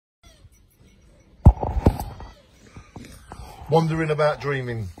Wandering About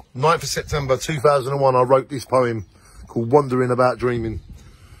Dreaming. 9th of September 2001, I wrote this poem called Wandering About Dreaming.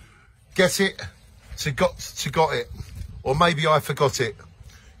 Get it to got it. Or maybe I forgot it.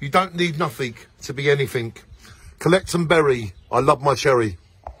 You don't need nothing to be anything. Collect and bury. I love my cherry.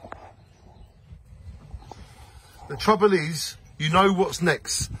 The trouble is, you know what's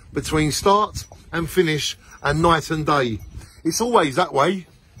next between start and finish and night and day. It's always that way.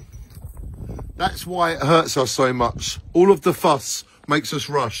 That's why it hurts us so much. All of the fuss makes us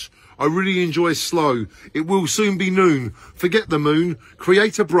rush. I really enjoy slow. It will soon be noon. Forget the moon.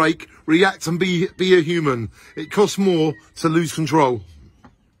 Create a break. React and be a human. It costs more to lose control.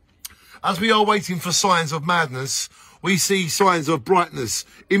 As we are waiting for signs of madness, we see signs of brightness.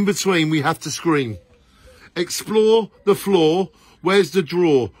 In between, we have to scream. Explore the floor. Where's the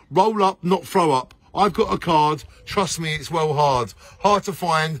drawer? Roll up, not throw up. I've got a card. Trust me, it's well hard. Hard to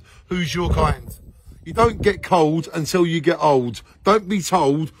find who's your kind. You don't get cold until you get old. Don't be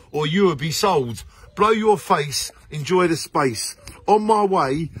told or you will be sold. Blow your face. Enjoy the space. On my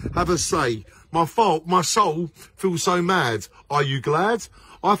way, have a say. My soul feels so mad. Are you glad?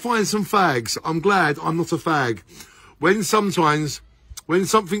 I find some fags. I'm glad I'm not a fag. When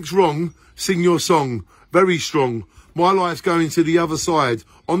something's wrong, sing your song. Very strong. My life's going to the other side.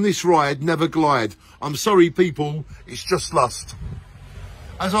 On this ride, never glide. I'm sorry, people. It's just lust.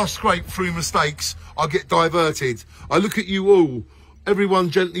 As I scrape through mistakes, I get diverted. I look at you all. Everyone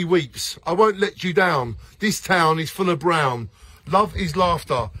gently weeps. I won't let you down. This town is full of brown. Love is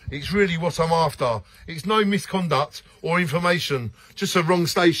laughter. It's really what I'm after. It's no misconduct or information. Just a wrong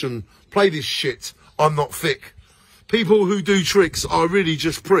station. Play this shit. I'm not thick. People who do tricks are really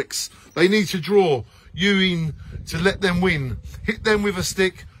just pricks. They need to draw you in to let them win. Hit them with a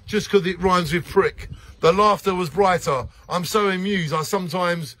stick just 'cause it rhymes with prick. The laughter was brighter. I'm so amused. I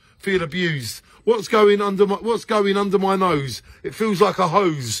sometimes feel abused. What's going under my nose? It feels like a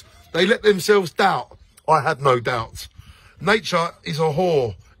hose. They let themselves doubt. I had no doubt. Nature is a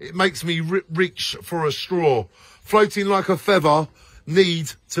whore. It makes me reach for a straw. Floating like a feather.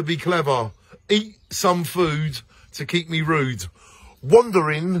 Need to be clever. Eat some food to keep me rude.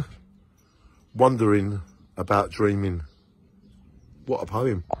 Wandering about dreaming. What a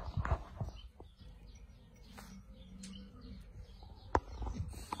poem.